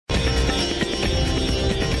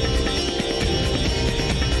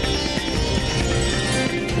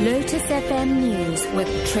Lotus FM News with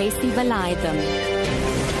Tracy Valaydham.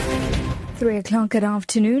 3 o'clock at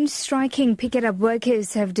afternoon, striking picket-up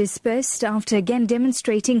workers have dispersed after again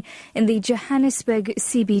demonstrating in the Johannesburg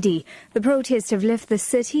CBD. The protests have left the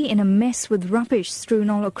city in a mess with rubbish strewn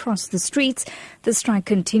all across the streets. The strike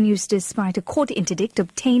continues despite a court interdict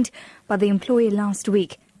obtained by the employer last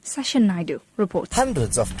week. Sasha Naidu reports.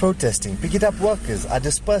 Hundreds of protesting picket-up workers are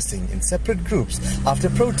dispersing in separate groups after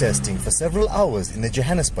protesting for several hours in the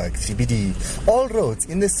Johannesburg CBD. All roads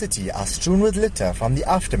in the city are strewn with litter from the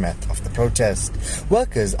aftermath of the protest.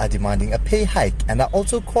 Workers are demanding a pay hike and are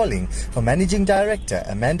also calling for Managing Director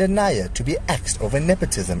Amanda Nair to be axed over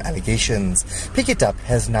nepotism allegations. Picket-up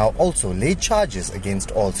has now also laid charges against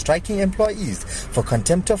all striking employees for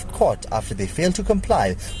contempt of court after they failed to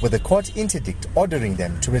comply with the court interdict ordering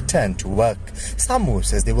them to return to work. SAMU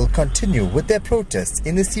says they will continue with their protests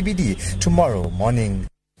in the CBD tomorrow morning.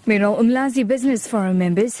 Meanwhile, Umlazi Business Forum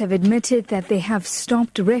members have admitted that they have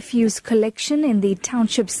stopped refuse collection in the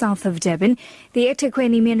township south of Durban. The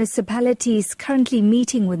eThekwini municipality is currently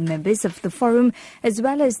meeting with members of the forum as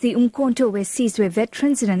well as the Umkhonto Wesizwe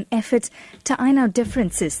veterans in an effort to iron out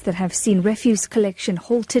differences that have seen refuse collection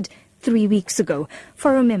halted 3 weeks ago.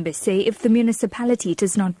 Forum members say if the municipality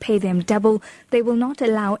does not pay them double, they will not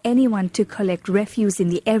allow anyone to collect refuse in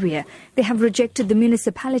the area. They have rejected the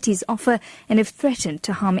municipality's offer and have threatened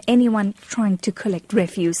to harm anyone trying to collect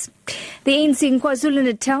refuse. The ANC in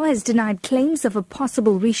KwaZulu-Natal has denied claims of a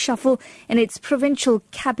possible reshuffle in its provincial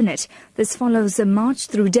cabinet. This follows a march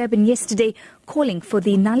through Durban yesterday calling for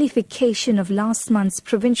the nullification of last month's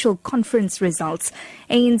provincial conference results.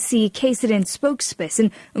 ANC KZN spokesperson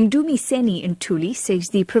Mdumi Seni Ntuli says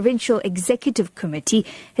the Provincial Executive Committee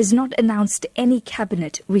has not announced any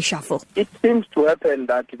cabinet reshuffle. It seems to happen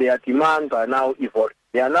that their demands are now evolving.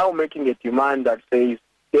 They are now making a demand that says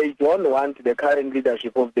they don't want the current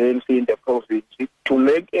leadership of the ANC in the province to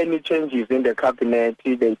make any changes in the cabinet.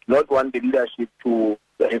 They do not want the leadership to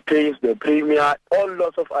replace the premier. All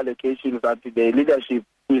lots of allegations that the leadership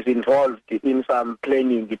is involved in some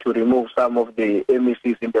planning to remove some of the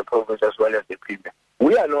MECs in the province as well as the premier.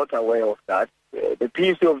 We are not aware of that. The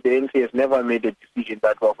PC of the ANC has never made a decision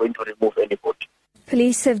that we are going to remove anybody.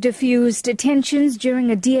 Police have diffused tensions during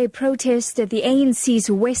a DA protest at the ANC's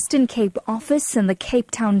Western Cape office in the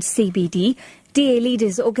Cape Town CBD. DA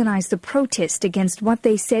leaders organised a protest against what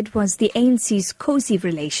they said was the ANC's cosy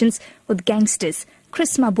relations with gangsters.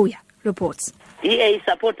 Chris Mabuya reports. DA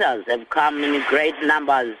supporters have come in great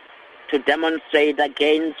numbers to demonstrate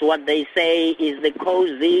against what they say is the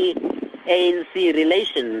cozy ANC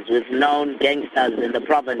relations with known gangsters in the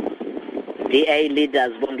province. DA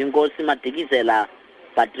leaders Bonginkosi Madikizela,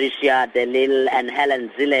 Patricia Delil and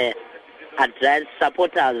Helen Zille addressed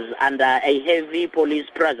supporters under a heavy police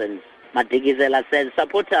presence. Madikizela says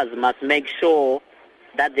supporters must make sure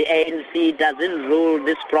that the ANC doesn't rule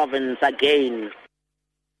this province again.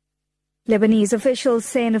 Lebanese officials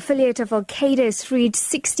say an affiliate of Al-Qaeda has freed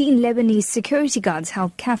 16 Lebanese security guards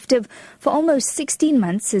held captive for almost 16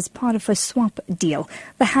 months as part of a swap deal.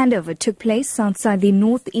 The handover took place outside the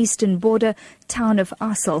northeastern border town of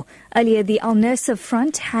Asal. Earlier, the Al-Nusra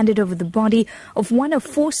Front handed over the body of one of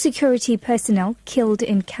 4 security personnel killed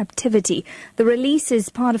in captivity. The release is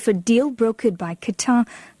part of a deal brokered by Qatar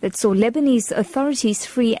that saw Lebanese authorities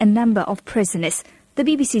free a number of prisoners. The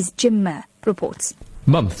BBC's Jim Maher reports.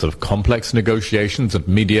 Months of complex negotiations and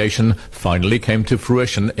mediation finally came to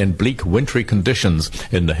fruition in bleak wintry conditions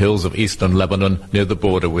in the hills of eastern Lebanon near the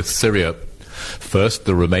border with Syria. First,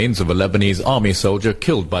 the remains of a Lebanese army soldier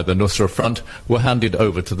killed by the Nusra Front were handed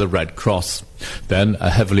over to the Red Cross. Then a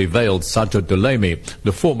heavily veiled Sajjad Dulaimi,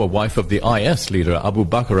 the former wife of the IS leader Abu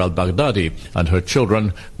Bakr al-Baghdadi, and her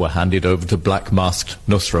children were handed over to black-masked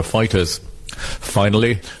Nusra fighters.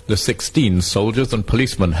 Finally, the 16 soldiers and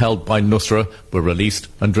policemen held by Nusra were released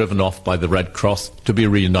and driven off by the Red Cross to be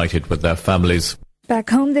reunited with their families.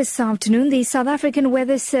 Back home this afternoon, the South African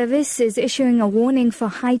Weather Service is issuing a warning for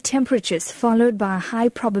high temperatures followed by a high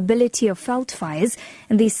probability of veld fires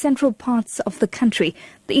in the central parts of the country.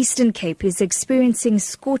 The Eastern Cape is experiencing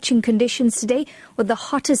scorching conditions today, with the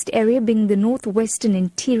hottest area being the northwestern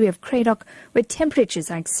interior of Cradock, where temperatures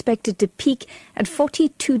are expected to peak at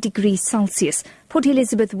 42 degrees Celsius. Port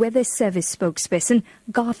Elizabeth Weather Service spokesperson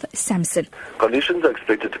Garth Sampson. Conditions are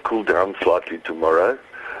expected to cool down slightly tomorrow,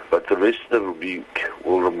 but the rest of the week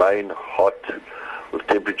will remain hot, with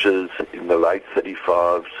temperatures in the late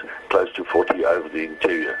 35s, close to 40 over the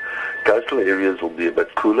interior. Coastal areas will be a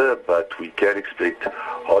bit cooler, but we can expect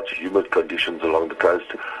hot, humid conditions along the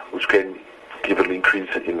coast, which can give an increase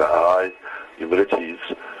in the high humidities,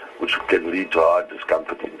 which can lead to high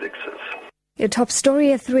discomfort indexes. Your top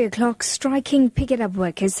story at 3 o'clock. Striking picket-up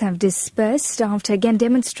workers have dispersed after again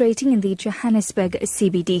demonstrating in the Johannesburg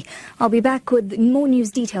CBD. I'll be back with more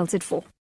news details at 4.